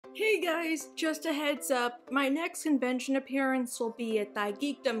Hey guys, just a heads up, my next convention appearance will be at Thy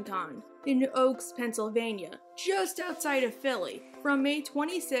Geekdom Con in Oaks, Pennsylvania, just outside of Philly, from May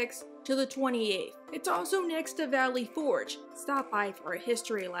 26th to the 28th. It's also next to Valley Forge. Stop by for a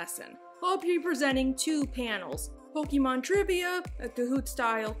history lesson. I'll be presenting 2 panels, Pokemon Trivia, a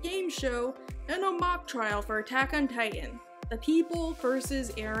Kahoot-style game show, and a mock trial for Attack on Titan. The People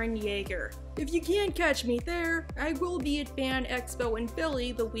vs. Eren Yeager. If you can't catch me there, I will be at Fan Expo in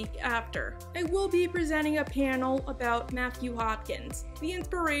Philly the week after. I will be presenting a panel about Matthew Hopkins, the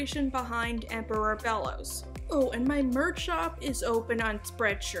inspiration behind Emperor Bellows. Oh, and my merch shop is open on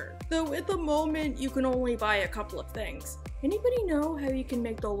Spreadshirt, though at the moment you can only buy a couple of things. Anybody know how you can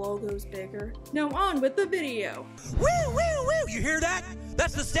make the logos bigger? Now on with the video. Woo, woo, woo! You hear that?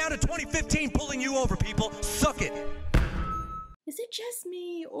 That's the sound of 2015 pulling you over, people. Suck it. Is it just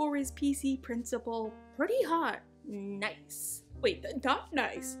me, or is PC Principal pretty hot? Nice. Wait, not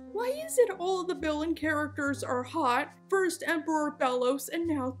nice. Why is it all the villain characters are hot? First Emperor Bellows, and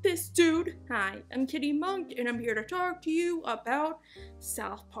now this dude. Hi, I'm Kitty Monk, and I'm here to talk to you about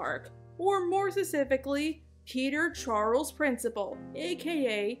South Park. Or more specifically, Peter Charles Principal,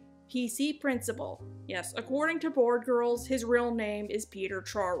 aka PC Principal. Yes, according to Board Girls, his real name is Peter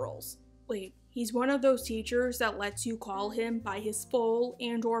Charles. Wait, he's one of those teachers that lets you call him by his full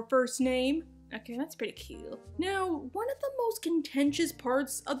and/or first name? Okay, that's pretty cute. Now, one of the most contentious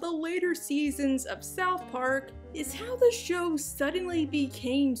parts of the later seasons of South Park is how the show suddenly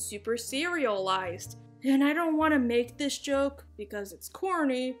became super serialized. And I don't want to make this joke because it's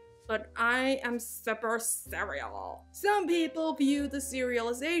corny, but I am super serial. Some people view the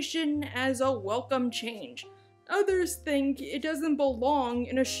serialization as a welcome change. Others think it doesn't belong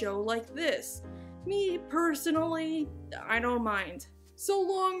in a show like this. Me, personally, I don't mind, so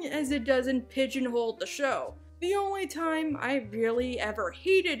long as it doesn't pigeonhole the show. The only time I really ever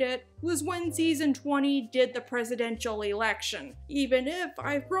hated it was when season 20 did the presidential election. Even if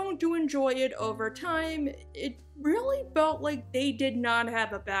I've grown to enjoy it over time, it really felt like they did not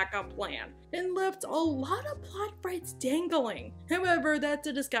have a backup plan and left a lot of plot threads dangling. However, that's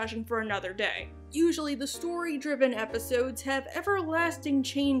a discussion for another day. Usually the story-driven episodes have everlasting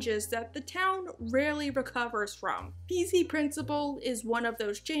changes that the town rarely recovers from. PC Principal is one of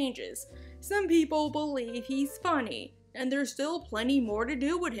those changes. Some people believe he's funny, and there's still plenty more to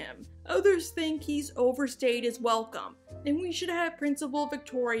do with him. Others think he's overstayed his welcome, and we should have Principal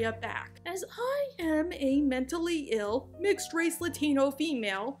Victoria back. As I am a mentally ill, mixed-race Latino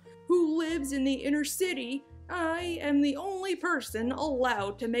female who lives in the inner city, I am the only person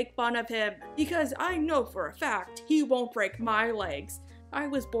allowed to make fun of him, because I know for a fact he won't break my legs. I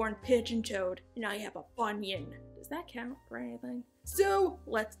was born pigeon-toed, and I have a bunion. Does that count for anything? So,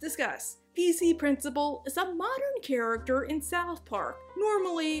 let's discuss. PC Principal is a modern character in South Park.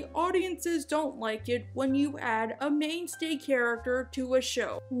 Normally, audiences don't like it when you add a mainstay character to a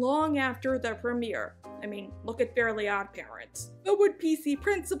show, long after the premiere. I mean, look at Fairly OddParents. But with PC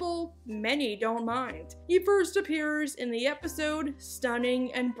Principal, many don't mind. He first appears in the episode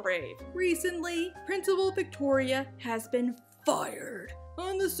Stunning and Brave. Recently, Principal Victoria has been fired.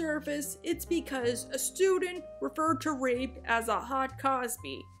 On the surface, it's because a student referred to rape as a hot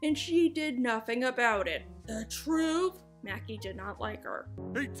Cosby, and she did nothing about it. The truth? Mackie did not like her.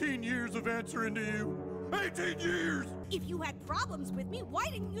 18 years of answering to you. 18 years! If you had problems with me, why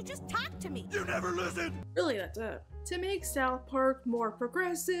didn't you just talk to me? You never listened! Really, that's it. To make South Park more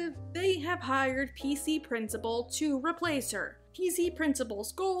progressive, they have hired PC Principal to replace her. PC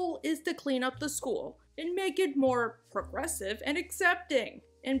Principal's goal is to clean up the school and make it more progressive and accepting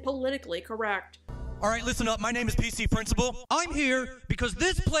and politically correct. All right, listen up. My name is PC Principal. I'm here because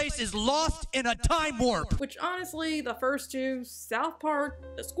this place is lost in a time warp. Which honestly, the first 2, South Park,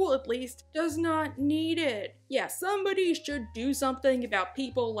 the school at least, does not need it. Yeah, somebody should do something about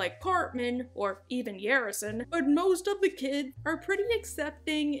people like Cartman or even Garrison, but most of the kids are pretty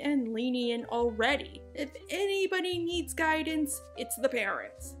accepting and lenient already. If anybody needs guidance, it's the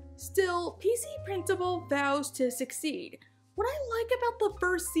parents. Still, PC Principal vows to succeed. What I like about the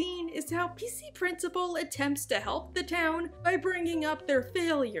first scene is how PC Principal attempts to help the town by bringing up their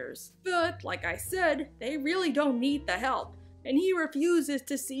failures. But, like I said, they really don't need the help, and he refuses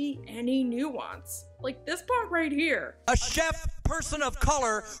to see any nuance. Like this part right here. A chef person of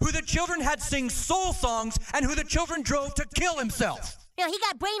color who the children had sing soul songs and who the children drove to kill himself. No, he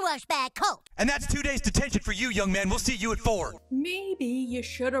got brainwashed by a cult. And that's 2 days detention for you, young man. We'll see you at 4. Maybe you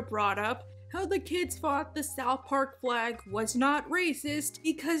should have brought up how the kids thought the South Park flag was not racist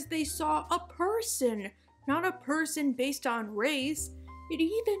because they saw a person, not a person based on race. It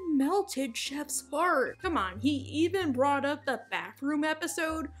even melted Chef's heart. Come on, he even brought up the bathroom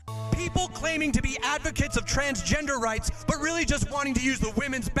episode. People claiming to be advocates of transgender rights, but really just wanting to use the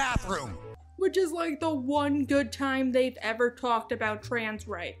women's bathroom. Which is like the one good time they've ever talked about trans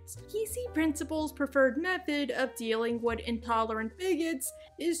rights. PC Principal's preferred method of dealing with intolerant bigots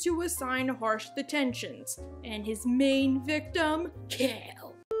is to assign harsh detentions, and his main victim,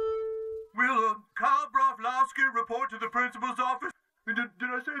 Cal. Will Kyle Broflovsky report to the principal's office? Did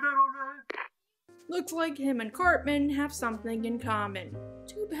I say that all right? Looks like him and Cartman have something in common.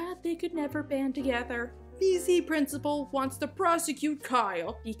 Too bad they could never band together. PC Principal wants to prosecute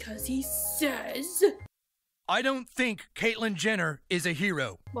Kyle because he says... I don't think Caitlyn Jenner is a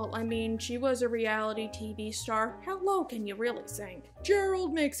hero. Well, I mean, she was a reality TV star. How low can you really sink?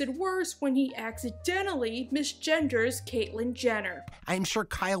 Gerald makes it worse when he accidentally misgenders Caitlyn Jenner. I'm sure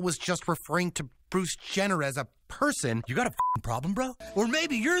Kyle was just referring to Bruce Jenner as a person. You got a f***ing problem, bro? Or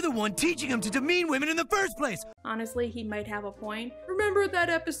maybe you're the one teaching him to demean women in the first place. Honestly, he might have a point. Remember that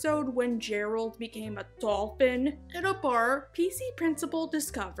episode when Gerald became a dolphin? At a bar, PC Principal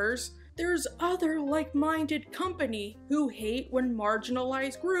discovers there's other like-minded company who hate when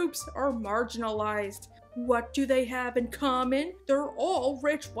marginalized groups are marginalized. What do they have in common? They're all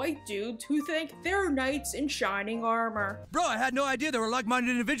rich white dudes who think they're knights in shining armor. Bro, I had no idea there were like-minded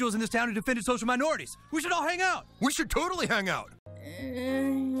individuals in this town who defended social minorities. We should all hang out. We should totally hang out.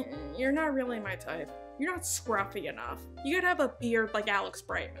 You're not really my type. You're not scruffy enough. You gotta have a beard like Alex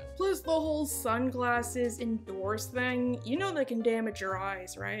Brightman. Plus the whole sunglasses indoors thing, you know they can damage your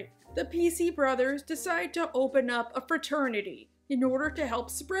eyes, right? The PC brothers decide to open up a fraternity in order to help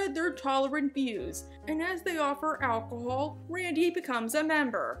spread their tolerant views, and as they offer alcohol, Randy becomes a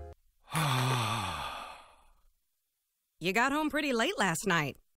member. You got home pretty late last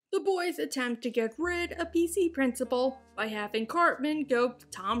night. The boys attempt to get rid of PC Principal by having Cartman go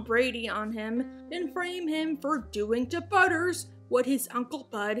Tom Brady on him and frame him for doing to Butters what his Uncle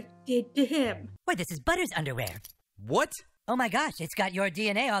Bud did to him. Wait, this is Butters' underwear. What? Oh my gosh, it's got your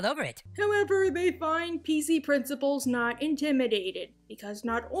DNA all over it. However, they find PC Principal's not intimidated, because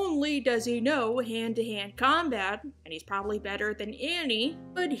not only does he know hand-to-hand combat, and he's probably better than Annie,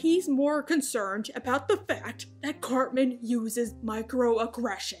 but he's more concerned about the fact that Cartman uses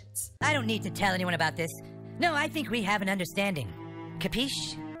microaggressions. I don't need to tell anyone about this. No, I think we have an understanding.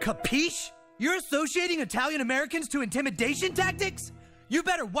 Capiche? Capiche? You're associating Italian Americans to intimidation tactics? You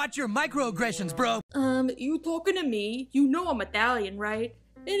better watch your microaggressions, bro. You talking to me? You know I'm Italian, right?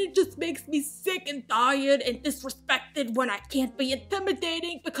 And it just makes me sick and tired and disrespected when I can't be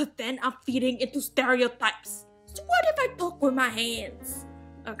intimidating because then I'm feeding into stereotypes. So what if I talk with my hands?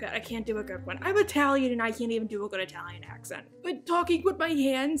 Okay, I can't do a good one. I'm Italian and I can't even do a good Italian accent. But talking with my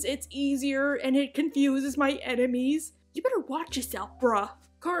hands, it's easier and it confuses my enemies. You better watch yourself, bruh.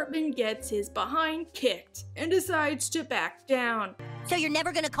 Cartman gets his behind kicked and decides to back down. So you're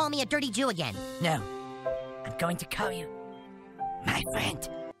never gonna call me a dirty Jew again? No. I'm going to call you my friend.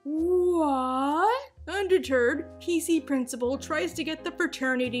 What? Undeterred, PC Principal tries to get the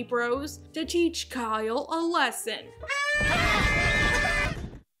fraternity bros to teach Kyle a lesson.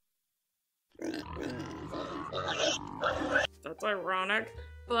 That's ironic,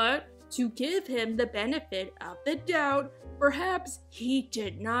 but to give him the benefit of the doubt, perhaps he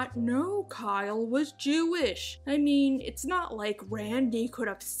did not know Kyle was Jewish. I mean, it's not like Randy could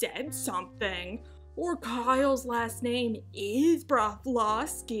have said something, or Kyle's last name is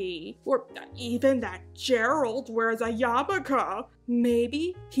Broflovsky, or even that Gerald wears a yarmulke.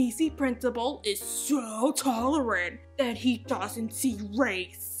 Maybe PC Principal is so tolerant that he doesn't see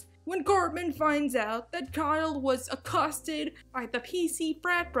race. When Cartman finds out that Kyle was accosted by the PC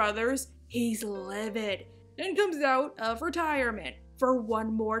frat brothers, he's livid and comes out of retirement for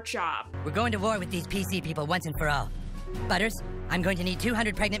one more job. We're going to war with these PC people once and for all. Butters, I'm going to need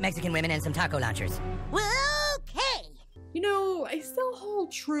 200 pregnant Mexican women and some taco launchers. Okay! You know, I still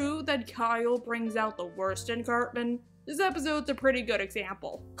hold true that Kyle brings out the worst in Cartman. This episode's a pretty good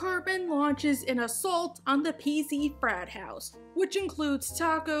example. Cartman launches an assault on the PC frat house, which includes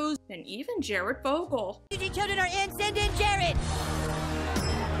tacos and even Jared Vogel. The children are in, send in Jared!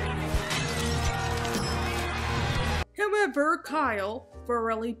 However, Kyle,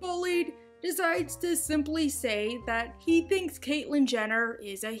 thoroughly bullied, decides to simply say that he thinks Caitlyn Jenner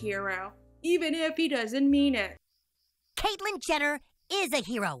is a hero, even if he doesn't mean it. Caitlyn Jenner is a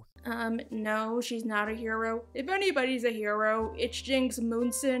hero. No, she's not a hero. If anybody's a hero, it's Jinx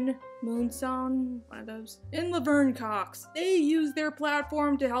Moonson, one of those, and Laverne Cox. They use their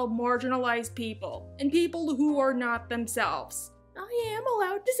platform to help marginalized people, and people who are not themselves. I am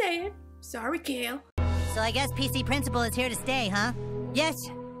allowed to say it. Sorry, Kale. So I guess PC Principal is here to stay, huh?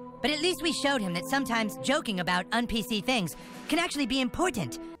 Yes, but at least we showed him that sometimes joking about un-PC things can actually be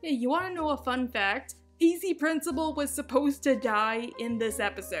important. Hey, you wanna know a fun fact? PC Principal was supposed to die in this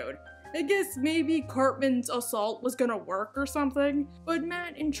episode. I guess maybe Cartman's assault was gonna work or something, but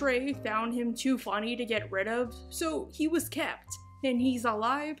Matt and Trey found him too funny to get rid of, so he was kept, and he's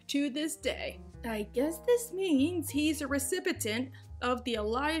alive to this day. I guess this means he's a recipient of the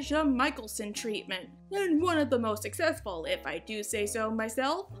Elijah Michelson treatment, and one of the most successful, if I do say so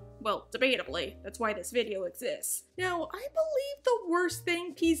myself. Well, debatably, that's why this video exists. Now, I believe the worst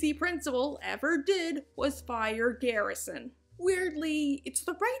thing PC Principal ever did was fire Garrison. Weirdly, it's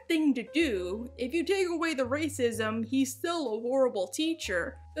the right thing to do. If you take away the racism, he's still a horrible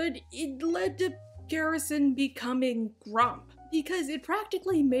teacher, but it led to Garrison becoming Grump, because it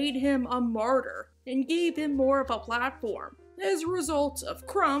practically made him a martyr and gave him more of a platform. As a result of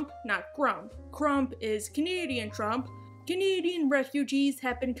Crump, not Grump. Crump is Canadian Trump. Canadian refugees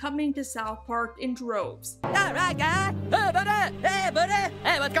have been coming to South Park in droves. Alright, guy. Hey, buddy. Hey, buddy.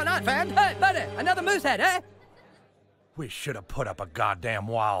 Hey, what's going on, fam? Hey, buddy. Another moose head, eh? We should have put up a goddamn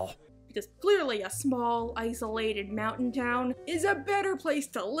wall. Because clearly a small, isolated mountain town is a better place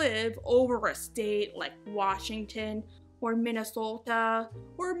to live over a state like Washington, or Minnesota,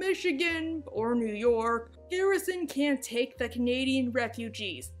 or Michigan, or New York. Garrison can't take the Canadian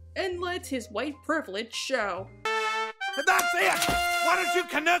refugees, and lets his white privilege show. And that's it! Why don't you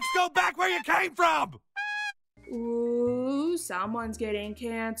Canucks go back where you came from? Ooh, someone's getting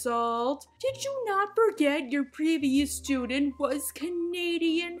cancelled. Did you not forget your previous student was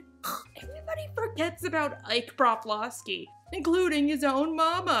Canadian? Everybody forgets about Ike Broflovsky, including his own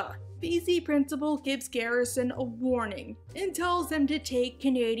mama. PC Principal gives Garrison a warning and tells him to take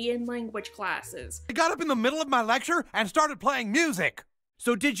Canadian language classes. I got up in the middle of my lecture and started playing music.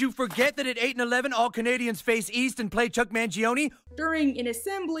 So did you forget that at 8 and 11 all Canadians face east and play Chuck Mangione? During an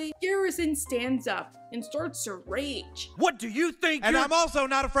assembly, Garrison stands up and starts to rage. What do you think? And I'm also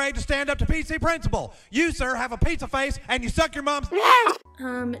not afraid to stand up to PC Principal. You, sir, have a pizza face and you suck your mom's.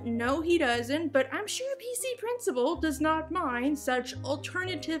 No he doesn't, but I'm sure PC Principal does not mind such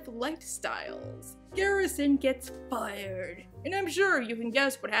alternative lifestyles. Garrison gets fired, and I'm sure you can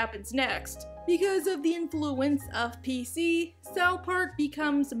guess what happens next. Because of the influence of PC, South Park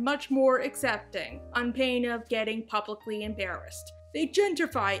becomes much more accepting, on pain of getting publicly embarrassed. They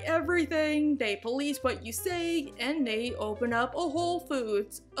gentrify everything, they police what you say, and they open up a Whole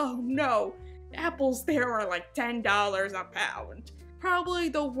Foods. Oh no, apples there are like $10 a pound. Probably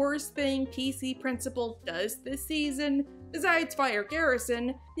the worst thing PC Principal does this season, besides fire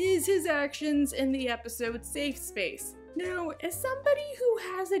Garrison, is his actions in the episode Safe Space. Now, as somebody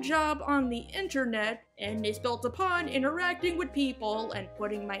who has a job on the internet and is built upon interacting with people and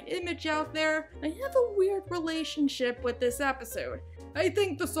putting my image out there, I have a weird relationship with this episode. I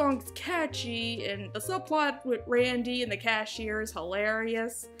think the song's catchy, and the subplot with Randy and the cashier is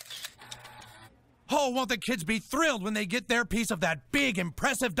hilarious. Oh, won't the kids be thrilled when they get their piece of that big,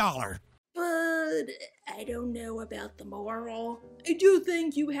 impressive dollar? But I don't know about the moral. I do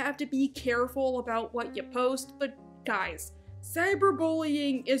think you have to be careful about what you post, but guys,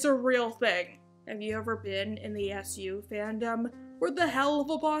 cyberbullying is a real thing. Have you ever been in the SU fandom? Or the Hell of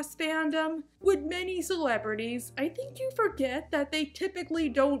a Boss fandom? With many celebrities, I think you forget that they typically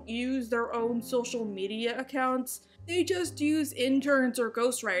don't use their own social media accounts. They just use interns or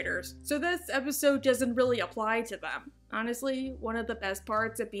ghostwriters, so this episode doesn't really apply to them. Honestly, one of the best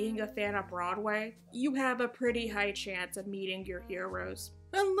parts of being a fan of Broadway, you have a pretty high chance of meeting your heroes.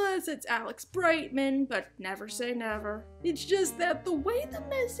 Unless it's Alex Brightman, but never say never. It's just that the way the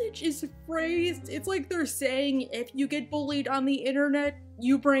message is phrased, it's like they're saying if you get bullied on the internet,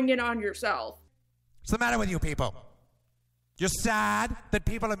 you bring it on yourself. What's the matter with you people? You're sad that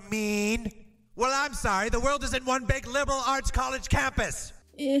people are mean? Well, I'm sorry, the world isn't one big liberal arts college campus.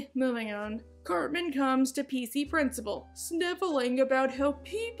 Moving on. Cartman comes to PC Principal, sniffling about how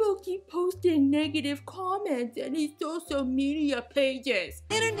people keep posting negative comments on his social media pages.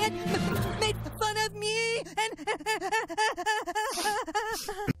 Internet made fun of me and...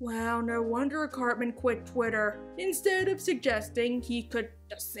 Wow, no wonder Cartman quit Twitter. Instead of suggesting he could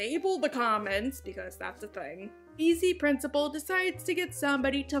disable the comments, because that's a thing, PC Principal decides to get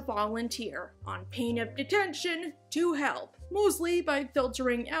somebody to volunteer, on pain of detention, to help. Mostly by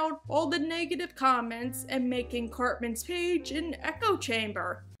filtering out all the negative comments and making Cartman's page an echo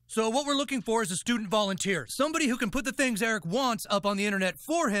chamber. So what we're looking for is a student volunteer. Somebody who can put the things Eric wants up on the internet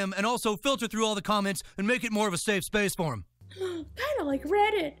for him and also filter through all the comments and make it more of a safe space for him. Kinda like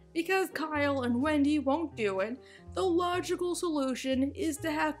Reddit. Because Kyle and Wendy won't do it, the logical solution is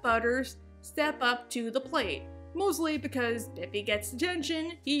to have Butters step up to the plate. Mostly because if he gets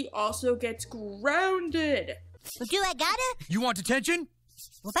detention, he also gets grounded. Well, do I gotta? You want detention?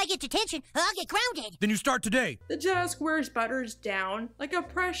 Well, if I get detention, I'll get grounded. Then you start today. The task wears Butters down like a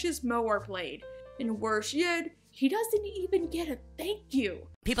precious mower blade. And worse yet, he doesn't even get a thank you.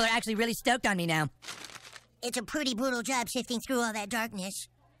 People are actually really stoked on me now. It's a pretty brutal job sifting through all that darkness.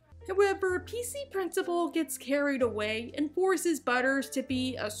 However, PC Principal gets carried away and forces Butters to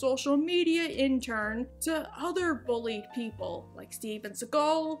be a social media intern to other bullied people like Steven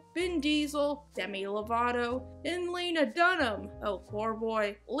Seagal, Vin Diesel, Demi Lovato, and Lena Dunham. Oh, poor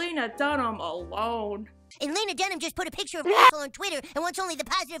boy, Lena Dunham alone. And Lena Dunham just put a picture of Rachel on Twitter and wants only the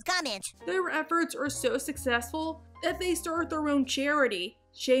positive comments. Their efforts are so successful that they start their own charity,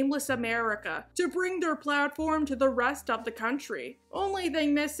 Shameless America, to bring their platform to the rest of the country. Only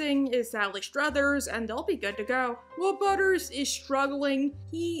thing missing is Sally Struthers, and they'll be good to go. While Butters is struggling,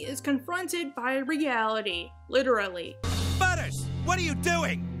 he is confronted by reality, literally. Butters, what are you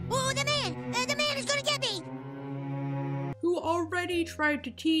doing? Oh, the man is gonna get me! Who already tried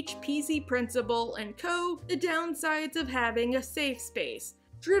to teach PC Principal and co. the downsides of having a safe space.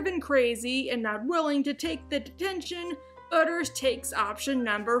 Driven crazy and not willing to take the detention, Butters takes option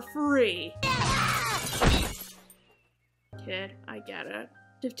number 3. Kid, I get it.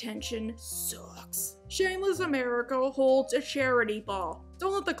 Detention sucks. Shameless America holds a charity ball.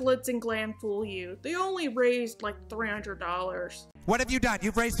 Don't let the glitz and glam fool you. They only raised like $300. What have you done?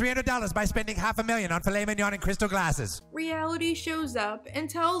 You've raised $300 by spending $500,000 on filet mignon and crystal glasses. Reality shows up and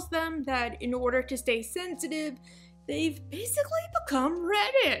tells them that in order to stay sensitive, they've basically become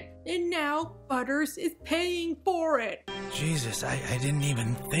Reddit. And now Butters is paying for it. Jesus, I didn't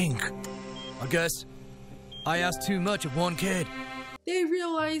even think. I guess I asked too much of one kid. They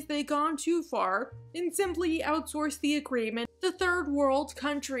realize they've gone too far and simply outsource the agreement to third world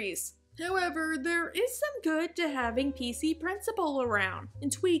countries. However, there is some good to having PC Principal around. In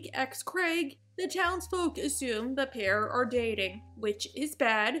Tweak X Craig, the townsfolk assume the pair are dating, which is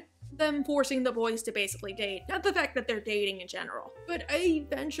bad. Them forcing the boys to basically date, not the fact that they're dating in general. But I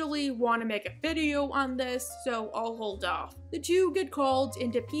eventually want to make a video on this, so I'll hold off. The two get called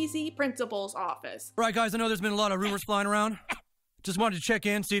into PC Principal's office. Right, guys, I know there's been a lot of rumors flying around. Just wanted to check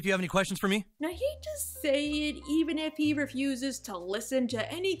in, see if you have any questions for me. I hate to say it, even if he refuses to listen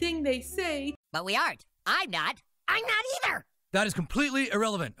to anything they say. But we aren't. I'm not. I'm not either! That is completely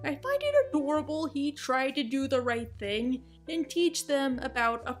irrelevant. I find it adorable he tried to do the right thing and teach them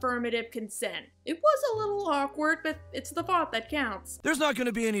about affirmative consent. It was a little awkward, but it's the thought that counts. There's not going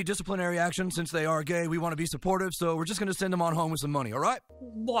to be any disciplinary action since they are gay. We want to be supportive, so we're just going to send them on home with some money, all right?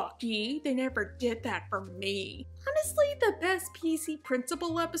 Lucky, they never did that for me. Honestly, the best PC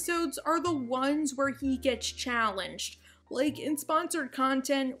Principal episodes are the ones where he gets challenged. Like in sponsored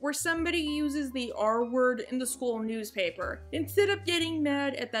content where somebody uses the R word in the school newspaper. Instead of getting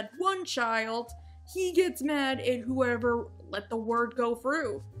mad at that one child, he gets mad at whoever let the word go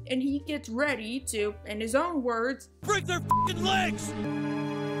through. And he gets ready to, in his own words, break their f***ing legs!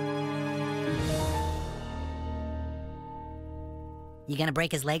 You gonna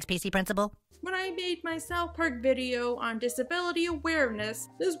break his legs, PC Principal? When I made my South Park video on disability awareness,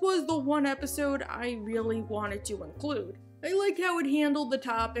 this was the one episode I really wanted to include. I like how it handled the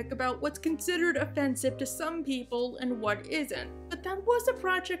topic about what's considered offensive to some people and what isn't. But that was a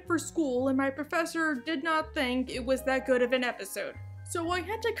project for school and my professor did not think it was that good of an episode. So I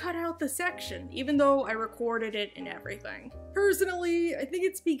had to cut out the section, even though I recorded it and everything. Personally, I think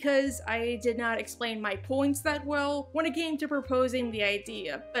it's because I did not explain my points that well when it came to proposing the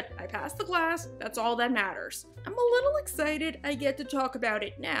idea, but I passed the class, that's all that matters. I'm a little excited I get to talk about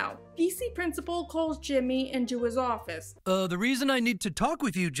it now. PC Principal calls Jimmy into his office. The reason I need to talk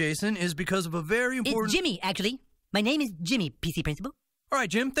with you, Jason, is because of a very important— It's Jimmy, actually. My name is Jimmy, PC Principal. All right,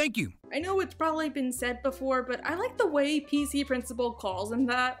 Jim, thank you. I know it's probably been said before, but I like the way PC Principal calls him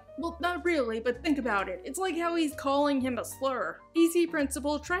that. Well, not really, but think about it. It's like how he's calling him a slur. PC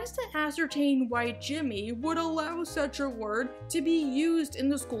Principal tries to ascertain why Jimmy would allow such a word to be used in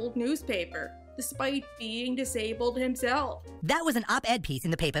the school newspaper, despite being disabled himself. That was an op-ed piece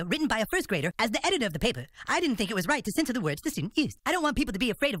in the paper written by a first grader. As the editor of the paper, I didn't think it was right to censor the words the student used. I don't want people to be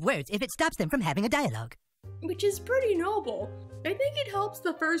afraid of words if it stops them from having a dialogue. Which is pretty noble. I think it helps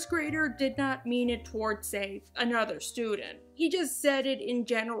the first grader did not mean it towards, say, another student. He just said it in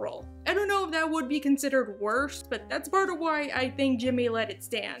general. I don't know if that would be considered worse, but that's part of why I think Jimmy let it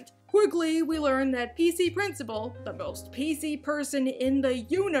stand. Quickly, we learn that PC Principal, the most PC person in the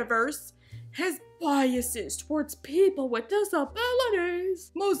universe, has biases towards people with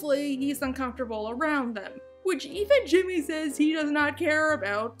disabilities. Mostly, he's uncomfortable around them, which even Jimmy says he does not care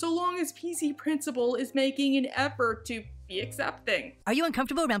about so long as PC Principal is making an effort to be accepting. Are you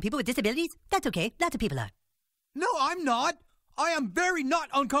uncomfortable around people with disabilities? That's okay. Lots of people are. No, I'm not. I am very not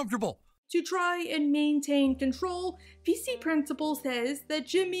uncomfortable. To try and maintain control, PC Principal says that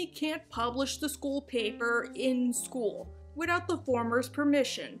Jimmy can't publish the school paper in school without the former's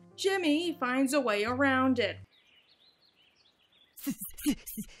permission. Jimmy finds a way around it.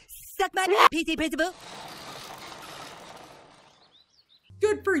 Suck my PC Principal.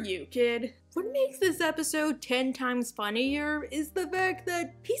 Good for you, kid. What makes this episode 10 times funnier is the fact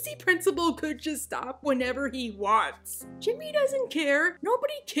that PC Principal could just stop whenever he wants. Jimmy doesn't care.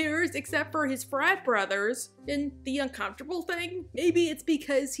 Nobody cares except for his frat brothers. And the uncomfortable thing? Maybe it's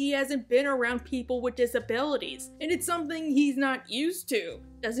because he hasn't been around people with disabilities, and it's something he's not used to.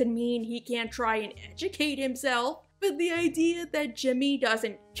 Doesn't mean he can't try and educate himself. But the idea that Jimmy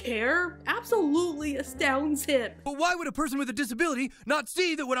doesn't care absolutely astounds him. But why would a person with a disability not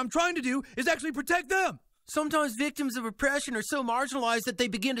see that what I'm trying to do is actually protect them? Sometimes victims of oppression are so marginalized that they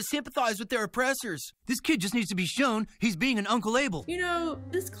begin to sympathize with their oppressors. This kid just needs to be shown he's being an Uncle Abel. You know,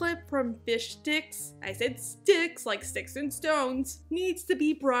 this clip from Fish Sticks, I said sticks like sticks and stones, needs to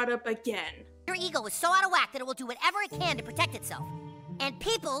be brought up again. Your ego is so out of whack that it will do whatever it can to protect itself. And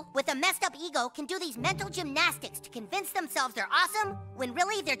people with a messed up ego can do these mental gymnastics to convince themselves they're awesome, when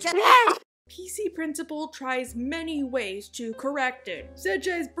really they're just— PC Principal tries many ways to correct it, such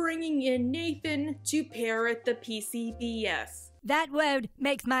as bringing in Nathan to parrot the PCBS. That word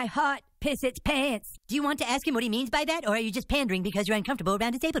makes my heart piss its pants. Do you want to ask him what he means by that, or are you just pandering because you're uncomfortable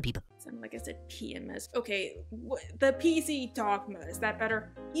around disabled people? Sounded like I said PMS. Okay, the PC dogma, is that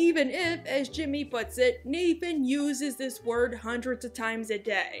better? Even if, as Jimmy puts it, Nathan uses this word hundreds of times a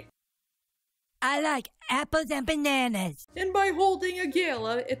day. I like apples and bananas. And by holding a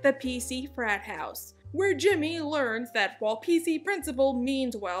gala at the PC frat house, where Jimmy learns that while PC Principal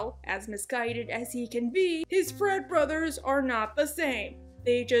means well, as misguided as he can be, his frat brothers are not the same.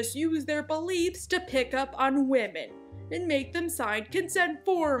 They just use their beliefs to pick up on women and make them sign consent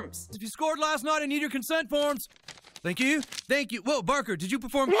forms. If you scored last night, I need your consent forms. Thank you. Thank you. Whoa, Barker, did you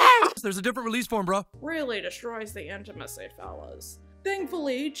perform? There's a different release form, bro. Really destroys the intimacy, fellas.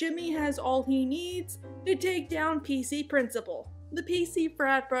 Thankfully, Jimmy has all he needs to take down PC Principal. The PC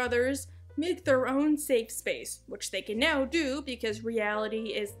frat brothers make their own safe space, which they can now do because reality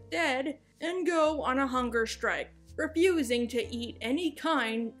is dead, and go on a hunger strike, refusing to eat any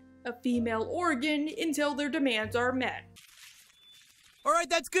kind of female organ until their demands are met. All right,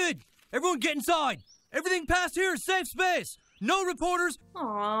 that's good. Everyone get inside. Everything past here is safe space. No reporters.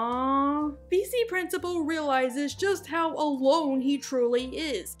 Aww. PC Principal realizes just how alone he truly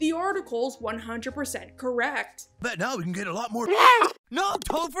is. The article's 100% correct. Bet now we can get a lot more. No,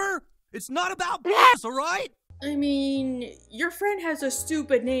 Topher! It's not about all right? I mean, your friend has a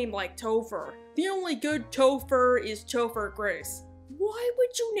stupid name like Topher. The only good Topher is Topher Grace. Why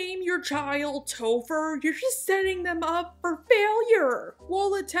would you name your child Topher? You're just setting them up for failure.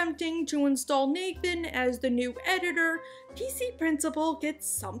 While attempting to install Nathan as the new editor, PC Principal gets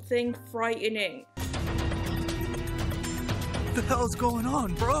something frightening. What the hell's going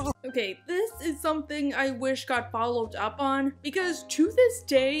on, bro? Okay, this is something I wish got followed up on, because to this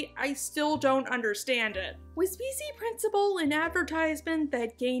day, I still don't understand it. Was PC Principal an advertisement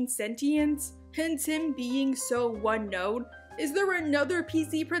that gained sentience, hence him being so one-note? Is there another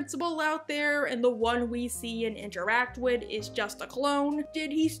PC Principal out there and the one we see and interact with is just a clone?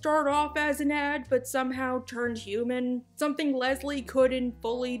 Did he start off as an ad but somehow turned human? Something Leslie couldn't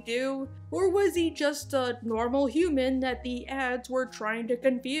fully do? Or was he just a normal human that the ads were trying to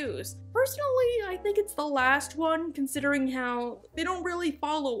confuse? Personally, I think it's the last one, considering how they don't really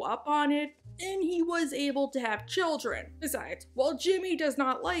follow up on it. And he was able to have children. Besides, while Jimmy does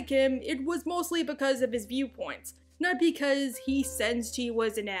not like him, it was mostly because of his viewpoints. Not because he sensed he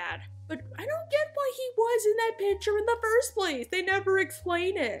was an ad. But I don't get why he was in that picture in the first place. They never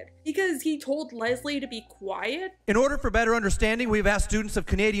explain it. Because he told Leslie to be quiet? In order for better understanding, we've asked students of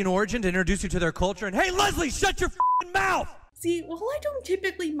Canadian origin to introduce you to their culture. And hey, Leslie, shut your f***ing mouth! See, while I don't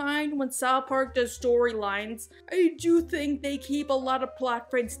typically mind when South Park does storylines, I do think they keep a lot of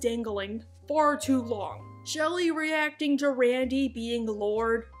plot threads dangling far too long. Shelley reacting to Randy being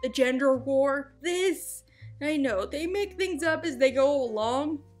Lord, the gender war, this... I know, they make things up as they go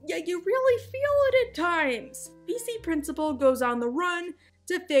along, yet you really feel it at times. PC Principal goes on the run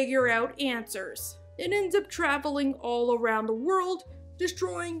to figure out answers. It ends up traveling all around the world,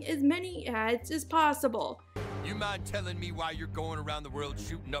 destroying as many ads as possible. You mind telling me why you're going around the world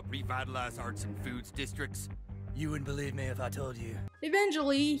shooting up revitalized arts and foods districts? You wouldn't believe me if I told you.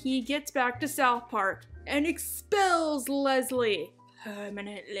 Eventually, he gets back to South Park and expels Leslie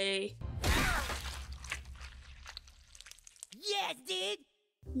permanently. Yes, dude!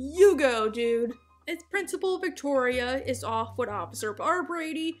 You go, dude. As Principal Victoria is off with Officer Barb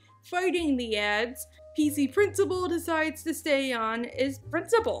Brady fighting the ads, PC Principal decides to stay on as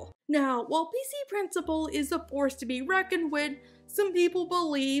Principal. Now, while PC Principal is a force to be reckoned with, some people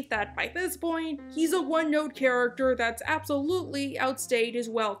believe that by this point, he's a one-note character that's absolutely outstayed his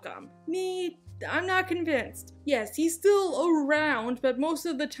welcome. Me, I'm not convinced. Yes, he's still around, but most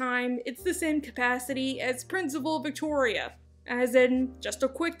of the time, it's the same capacity as Principal Victoria. As in, just a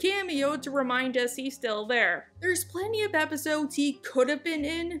quick cameo to remind us he's still there. There's plenty of episodes he could have been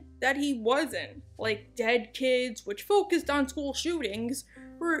in that he wasn't, like Dead Kids, which focused on school shootings,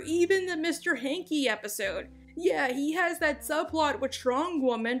 or even the Mr. Hanky episode. Yeah, he has that subplot with Strong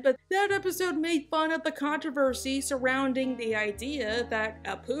Woman, but that episode made fun of the controversy surrounding the idea that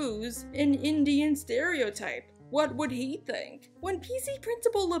Apu's an Indian stereotype. What would he think? When PC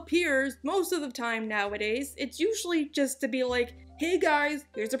Principal appears, most of the time nowadays, it's usually just to be like, hey guys,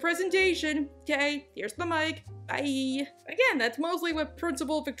 here's a presentation, okay, here's the mic, bye. Again, that's mostly what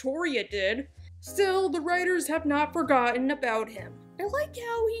Principal Victoria did. Still, the writers have not forgotten about him. I like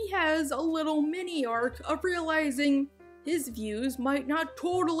how he has a little mini arc of realizing his views might not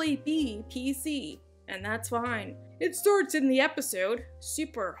totally be PC, and that's fine. It starts in the episode,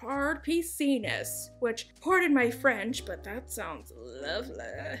 Super Hard PC-ness, which, pardon my French, but that sounds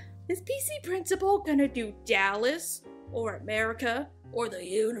lovely. Is PC Principal gonna do Dallas, or America, or the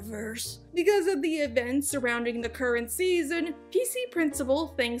universe? Because of the events surrounding the current season, PC Principal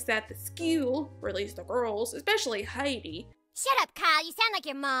thinks that the school, or at least the girls, especially Heidi, Shut up, Kyle. You sound like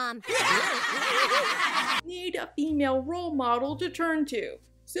your mom. need a female role model to turn to.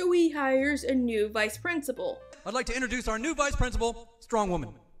 So he hires a new vice principal. I'd like to introduce our new vice principal, Strong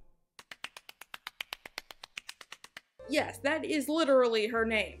Woman. Yes, that is literally her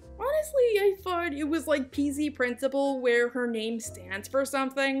name. Honestly, I thought it was like PC Principal where her name stands for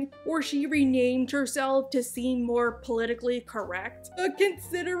something, or she renamed herself to seem more politically correct. But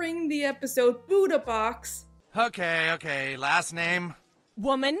considering the episode Buddha Box... Okay, last name?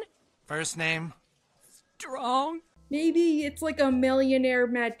 Woman. First name? Strong. Maybe it's like a millionaire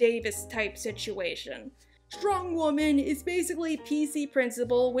Matt Davis type situation. Strong Woman is basically PC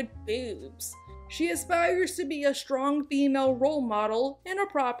Principal with boobs. She aspires to be a strong female role model and a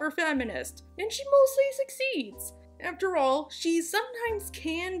proper feminist, and she mostly succeeds. After all, she sometimes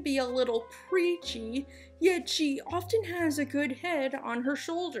can be a little preachy, yet she often has a good head on her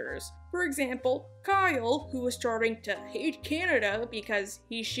shoulders. For example, Kyle, who is starting to hate Canada because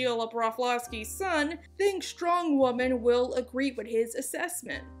he's Sheila Broflovsky's son, thinks Strong Woman will agree with his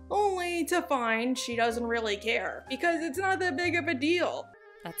assessment, only to find she doesn't really care, because it's not that big of a deal.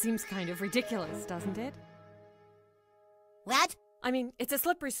 That seems kind of ridiculous, doesn't it? What? I mean, it's a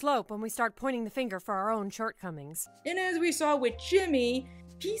slippery slope when we start pointing the finger for our own shortcomings. And as we saw with Jimmy,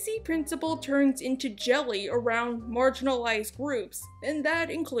 PC Principal turns into jelly around marginalized groups, and that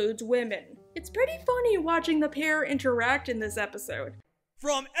includes women. It's pretty funny watching the pair interact in this episode.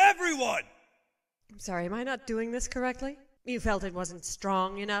 From everyone! I'm sorry, am I not doing this correctly? You felt it wasn't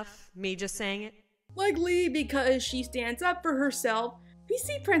strong enough, me just saying it? Likely because she stands up for herself,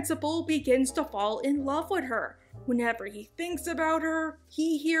 PC Principal begins to fall in love with her. Whenever he thinks about her,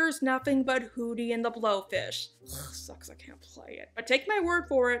 he hears nothing but Hootie and the Blowfish. Ugh, sucks I can't play it, but take my word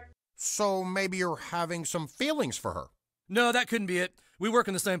for it. So maybe you're having some feelings for her. No, that couldn't be it. We work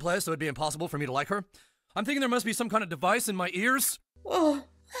in the same place, so it'd be impossible for me to like her. I'm thinking there must be some kind of device in my ears. Oh,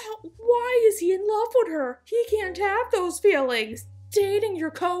 why is he in love with her? He can't have those feelings. Dating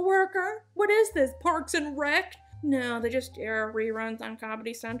your coworker? What is this, Parks and Rec? No, they just air reruns on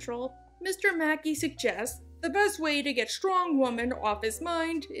Comedy Central. Mr. Mackey suggests the best way to get Strong Woman off his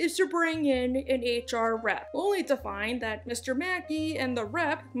mind is to bring in an HR rep, only to find that Mr. Mackey and the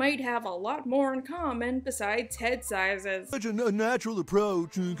rep might have a lot more in common besides head sizes. Such a natural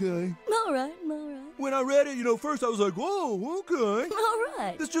approach, okay? Alright. When I read it, first I was like, whoa, okay.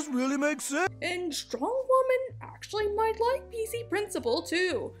 Alright. This just really makes sense. And Strong Woman actually might like PC Principal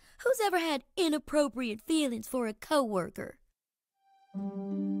too. Who's ever had inappropriate feelings for a coworker?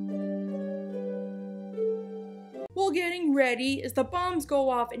 While getting ready as the bombs go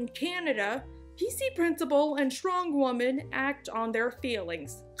off in Canada, PC Principal and Strong Woman act on their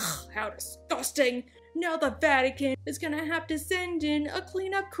feelings. How disgusting! Now the Vatican is gonna have to send in a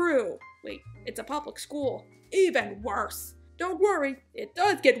cleanup crew. Wait, it's a public school. Even worse. Don't worry, it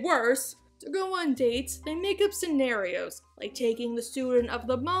does get worse. To go on dates, they make up scenarios, like taking the student of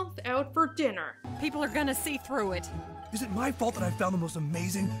the month out for dinner. People are gonna see through it. Is it my fault that I found the most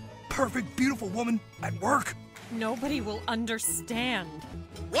amazing, perfect, beautiful woman at work? Nobody will understand.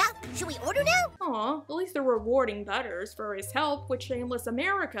 Well, should we order now? Aw, at least they're rewarding Butters for his help with Shameless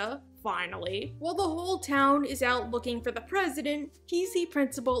America, finally. While the whole town is out looking for the president, PC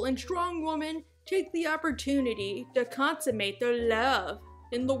Principal and Strong Woman take the opportunity to consummate their love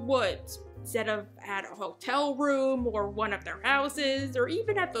in the woods, instead of at a hotel room or one of their houses or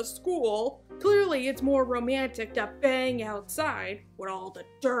even at the school. Clearly it's more romantic to bang outside with all the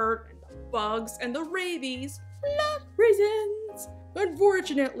dirt and the bugs and the rabies. Love reasons.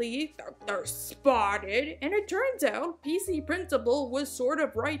 Unfortunately, they're spotted, and it turns out PC Principal was sort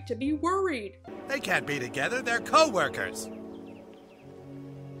of right to be worried. They can't be together, they're co-workers.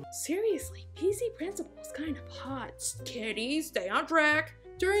 Seriously, PC Principal's kind of hot. Kitty, stay on track.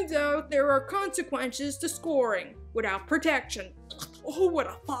 Turns out there are consequences to scoring without protection. Oh, what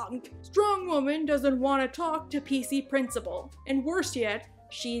a funk. Strong Woman doesn't want to talk to PC Principal, and worse yet,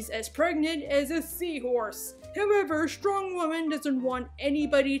 she's as pregnant as a seahorse. However, Strong Woman doesn't want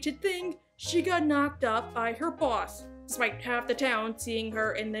anybody to think she got knocked up by her boss, despite half the town seeing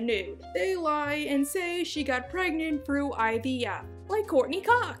her in the nude. They lie and say she got pregnant through IVF, like Courtney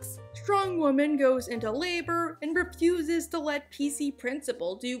Cox. Strong Woman goes into labor and refuses to let PC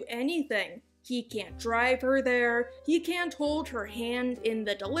Principal do anything. He can't drive her there, he can't hold her hand in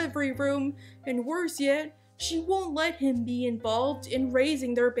the delivery room, and worse yet, she won't let him be involved in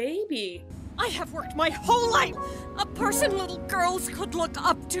raising their baby. I have worked my whole life, a person little girls could look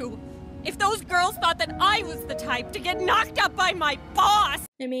up to. If those girls thought that I was the type to get knocked up by my boss.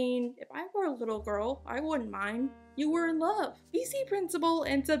 I mean, if I were a little girl, I wouldn't mind. You were in love. PC Principal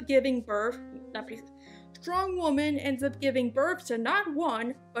ends up giving birth, Strong Woman ends up giving birth to not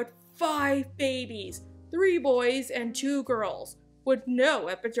one, but 5 babies, 3 boys and 2 girls, with no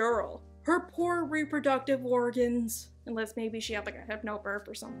epidural. Her poor reproductive organs. Unless maybe she had like a hypnobirth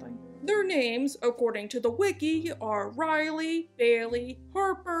or something. Their names, according to the wiki, are Riley, Bailey,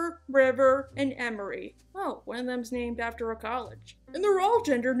 Harper, River, and Emery. Oh, one of them's named after a college. And they're all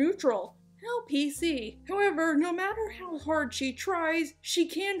gender neutral. How PC. However, no matter how hard she tries, she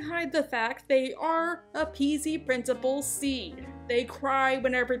can't hide the fact they are a PC Principal seed. They cry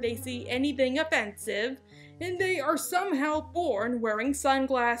whenever they see anything offensive, and they are somehow born wearing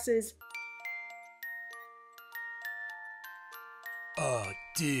sunglasses. Oh,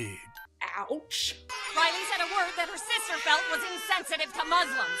 dude. Ouch. Riley said a word that her sister felt was insensitive to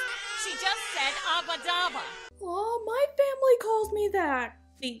Muslims. She just said Abba Dabba. Oh, my family calls me that.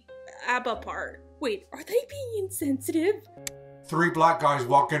 The Abba part. Wait, are they being insensitive? 3 black guys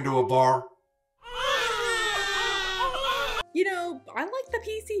walk into a bar. You know, I like the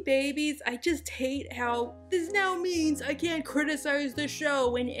PC babies, I just hate how this now means I can't criticize the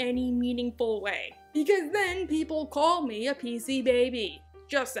show in any meaningful way. Because then people call me a PC baby.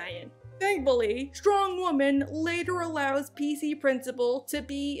 Just saying. Thankfully, Strong Woman later allows PC Principal to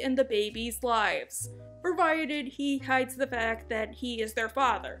be in the babies' lives, provided he hides the fact that he is their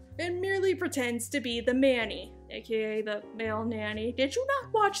father, and merely pretends to be the Manny, aka the male nanny. Did you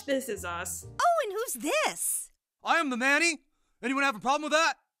not watch This Is Us? Oh, and who's this? I am the Manny. Anyone have a problem with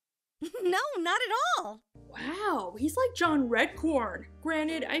that? No, not at all. Wow, he's like John Redcorn.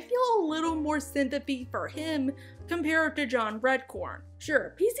 Granted, I feel a little more sympathy for him compared to John Redcorn.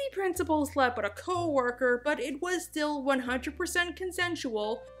 Sure, PC Principal slept with a co-worker, but it was still 100%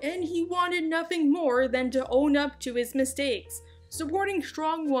 consensual, and he wanted nothing more than to own up to his mistakes, supporting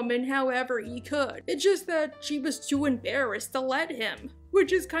Strong Woman however he could. It's just that she was too embarrassed to let him,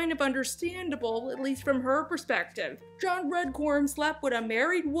 which is kind of understandable, at least from her perspective. John Redcorn slept with a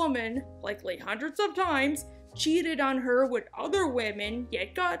married woman, likely hundreds of times, cheated on her with other women,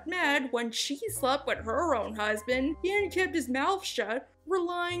 yet got mad when she slept with her own husband, and kept his mouth shut,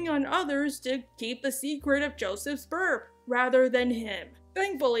 relying on others to keep the secret of Joseph's birth, rather than him.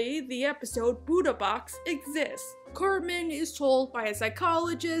 Thankfully, the episode Buddha Box exists. Cartman is told by a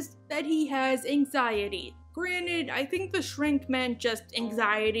psychologist that he has anxiety. Granted, I think the shrink meant just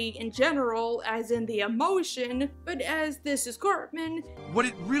anxiety in general, as in the emotion, but as this is Cartman, What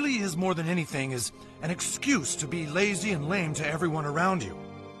it really is more than anything is an excuse to be lazy and lame to everyone around you.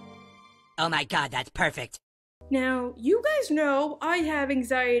 Oh my god, that's perfect. Now, you guys know I have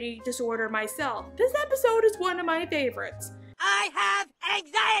anxiety disorder myself. This episode is one of my favorites. I have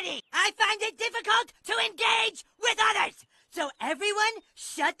anxiety! I find it difficult to engage with others! So everyone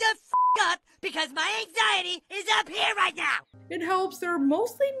shut the f*** up because my anxiety is up here right now! It helps they're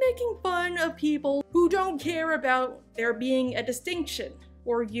mostly making fun of people who don't care about there being a distinction.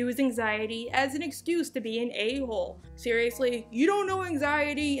 or use anxiety as an excuse to be an a-hole. Seriously, you don't know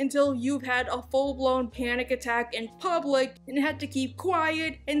anxiety until you've had a full-blown panic attack in public and had to keep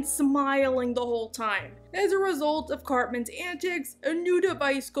quiet and smiling the whole time. As a result of Cartman's antics, a new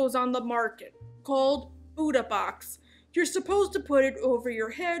device goes on the market called Buddha Box. You're supposed to put it over your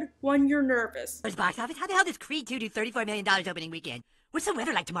head when you're nervous. Box office, how the hell does Creed 2 do $34 million opening weekend? What's the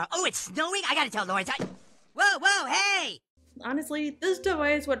weather like tomorrow? Oh, it's snowing? I gotta tell Lawrence. Whoa, hey! Honestly, this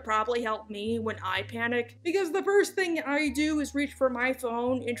device would probably help me when I panic, because the first thing I do is reach for my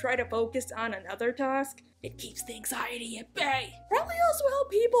phone and try to focus on another task. It keeps the anxiety at bay. Probably also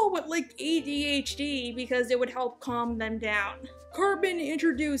help people with like ADHD because it would help calm them down. Cartman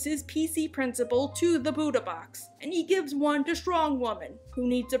introduces PC Principal to the Buddha Box, and he gives one to Strong Woman, who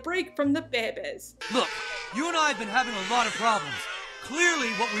needs a break from the babies. Look, you and I have been having a lot of problems. Clearly,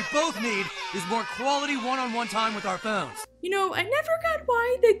 what we both need is more quality one-on-one time with our phones. You know, I never got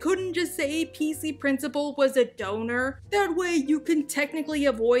why they couldn't just say PC Principal was a donor. That way you can technically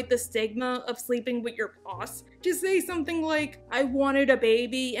avoid the stigma of sleeping with your boss. Just say something like, I wanted a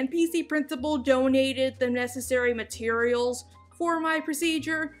baby and PC Principal donated the necessary materials for my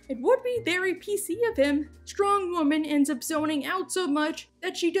procedure. It would be very PC of him. Strong Woman ends up zoning out so much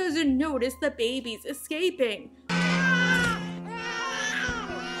that she doesn't notice the babies escaping.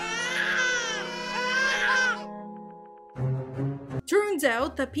 Turns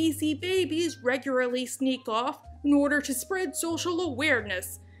out the PC babies regularly sneak off in order to spread social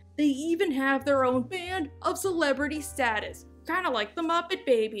awareness. They even have their own band of celebrity status, kinda like the Muppet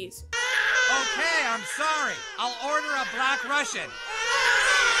Babies. Okay, I'm sorry. I'll order a Black Russian.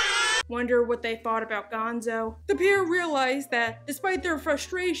 Wonder what they thought about Gonzo. The pair realize that, despite their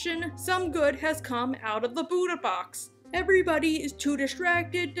frustration, some good has come out of the Buddha Box. Everybody is too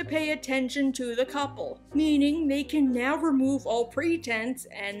distracted to pay attention to the couple, meaning they can now remove all pretense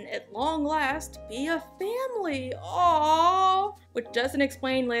and, at long last, be a family. Aww! Which doesn't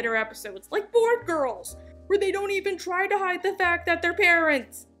explain later episodes, like Bored Girls, where they don't even try to hide the fact that they're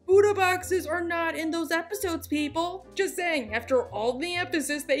parents. Buddha boxes are not in those episodes, people. Just saying, after all the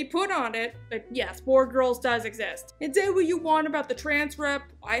emphasis they put on it. But yes, Bored Girls does exist. And say what you want about the trans rep,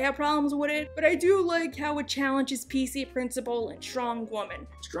 I have problems with it, but I do like how it challenges PC Principal and Strong Woman.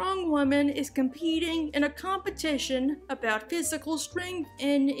 Strong Woman is competing in a competition about physical strength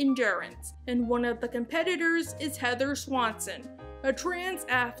and endurance, and one of the competitors is Heather Swanson, a trans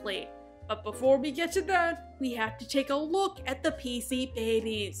athlete. But before we get to that, we have to take a look at the PC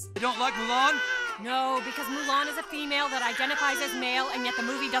babies. You don't like Mulan? No, because Mulan is a female that identifies as male, and yet the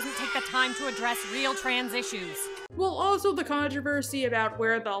movie doesn't take the time to address real trans issues. Well, also the controversy about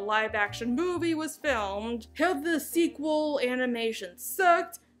where the live-action movie was filmed, how the sequel animation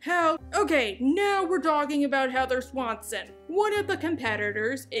sucked, Okay, now we're talking about Heather Swanson. One of the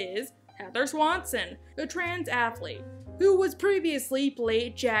competitors is Heather Swanson, a trans athlete, who was previously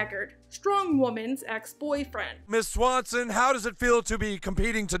Blade Jaggard, Strong Woman's ex-boyfriend. Miss Swanson, how does it feel to be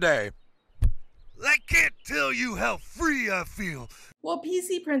competing today? I can't tell you how free I feel. While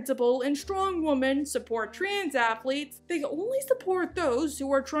PC Principal and Strong Woman support trans athletes, they only support those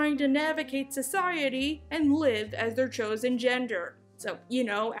who are trying to navigate society and live as their chosen gender. So, you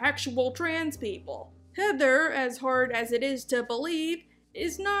know, actual trans people. Heather, as hard as it is to believe,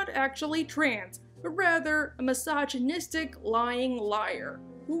 is not actually trans, but rather a misogynistic, lying liar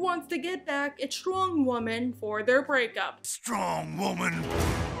who wants to get back at Strong Woman for their breakup. Strong Woman?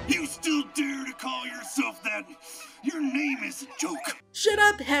 You still dare to call yourself that? Your name is a joke. Shut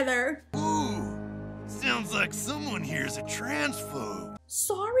up, Heather. Ooh, sounds like someone here's a transphobe.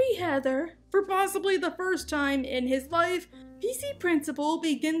 Sorry, Heather. For possibly the first time in his life, PC Principal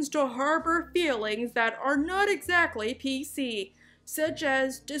begins to harbor feelings that are not exactly PC, such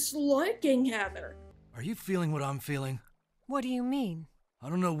as disliking Heather. Are you feeling what I'm feeling? What do you mean? I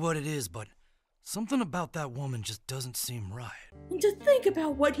don't know what it is, but something about that woman just doesn't seem right. And to think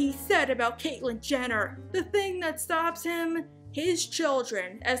about what he said about Caitlyn Jenner, the thing that stops him, his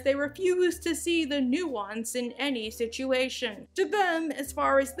children, as they refuse to see the nuance in any situation. To them, as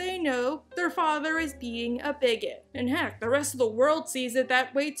far as they know, their father is being a bigot. And heck, the rest of the world sees it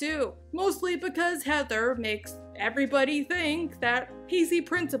that way too. Mostly because Heather makes everybody think that PC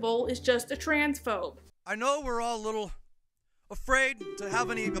Principal is just a transphobe. I know we're all a little afraid to have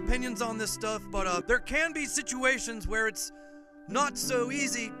any opinions on this stuff, but there can be situations where it's not so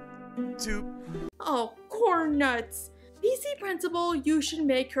easy to... Oh, corn nuts. PC Principal, you should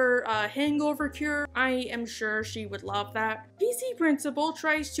make her a hangover cure. I am sure she would love that. PC Principal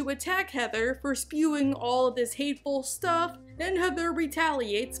tries to attack Heather for spewing all of this hateful stuff, and Heather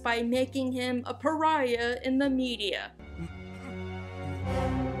retaliates by making him a pariah in the media.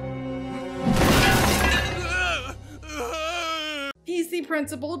 PC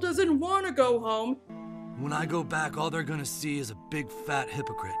Principal doesn't want to go home. When I go back, all they're gonna see is a big fat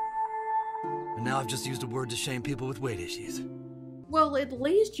hypocrite. And now I've just used a word to shame people with weight issues. Well, at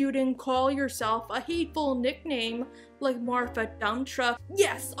least you didn't call yourself a hateful nickname like Marfa Dumptruck.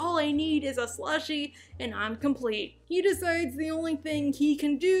 Yes, all I need is a slushie and I'm complete. He decides the only thing he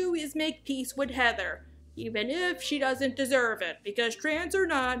can do is make peace with Heather, even if she doesn't deserve it, because trans or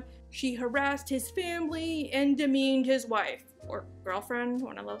not, she harassed his family and demeaned his wife. Or girlfriend,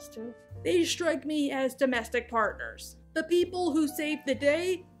 one of those two. They strike me as domestic partners. The people who saved the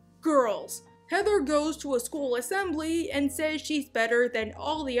day? Girls. Heather goes to a school assembly and says she's better than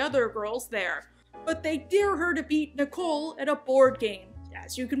all the other girls there, but they dare her to beat Nicole at a board game.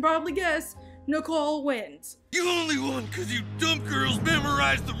 As you can probably guess, Nicole wins. You only won because you dumb girls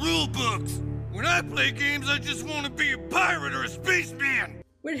memorized the rule books. When I play games, I just want to be a pirate or a spaceman.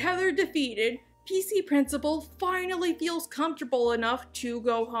 With Heather defeated, PC Principal finally feels comfortable enough to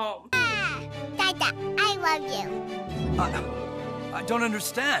go home. Dada, I love you. I don't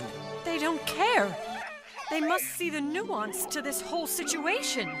understand. They don't care. They must see the nuance to this whole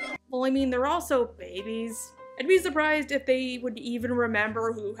situation. Well, I mean, they're also babies. I'd be surprised if they would even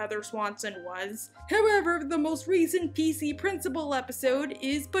remember who Heather Swanson was. However, the most recent PC Principal episode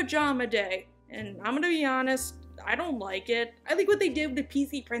is Pajama Day. And I'm gonna be honest, I don't like it. I like what they did with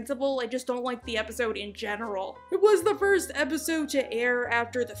PC Principal, I just don't like the episode in general. It was the first episode to air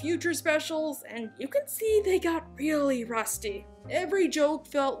after the Future specials, and you can see they got really rusty. Every joke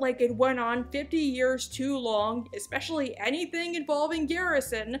felt like it went on 50 years too long, especially anything involving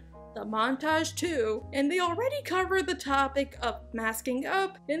Garrison, the montage too, and they already covered the topic of masking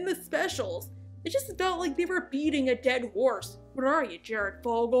up in the specials. It just felt like they were beating a dead horse. What are you, Jared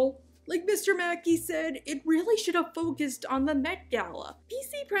Fogle? Like Mr. Mackey said, it really should have focused on the Met Gala.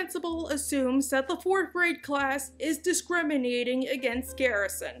 PC Principal assumes that the 4th grade class is discriminating against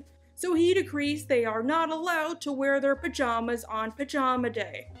Garrison, so he decrees they are not allowed to wear their pajamas on Pajama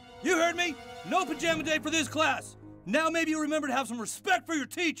Day. You heard me? No pajama day for this class. Now maybe you remember to have some respect for your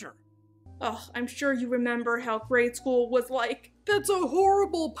teacher. Oh, I'm sure you remember how grade school was like. That's a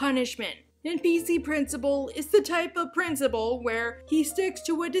horrible punishment. And PC Principal is the type of principal where he sticks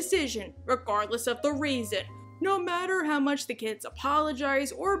to a decision, regardless of the reason. No matter how much the kids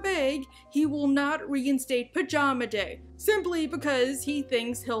apologize or beg, he will not reinstate Pajama Day, simply because he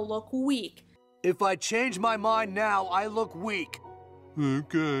thinks he'll look weak. If I change my mind now, I look weak.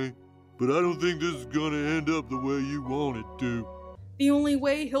 Okay, but I don't think this is gonna end up the way you want it to. The only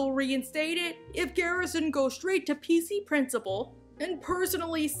way he'll reinstate it if Garrison goes straight to PC Principal and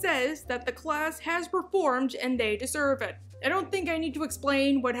personally says that the class has performed and they deserve it. I don't think I need to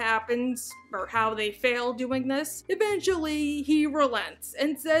explain what happens or how they fail doing this. Eventually, he relents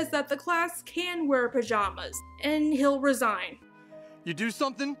and says that the class can wear pajamas, and he'll resign. You do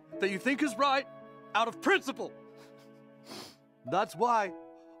something that you think is right out of principle. That's why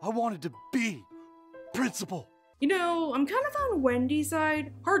I wanted to be principal. You know, I'm kind of on Wendy's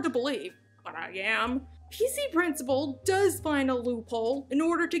side. Hard to believe, but I am. PC Principal does find a loophole in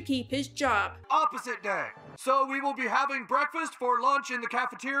order to keep his job. Opposite day. So we will be having breakfast for lunch in the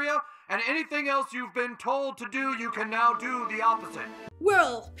cafeteria, and anything else you've been told to do, you can now do the opposite.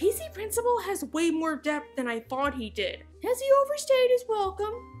 Well, PC Principal has way more depth than I thought he did. Has he overstayed his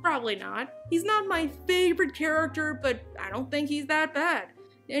welcome? Probably not. He's not my favorite character, but I don't think he's that bad.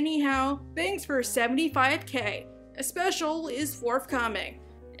 Anyhow, thanks for 75K. A special is forthcoming,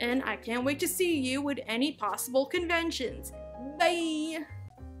 and I can't wait to see you at any possible conventions. Bye!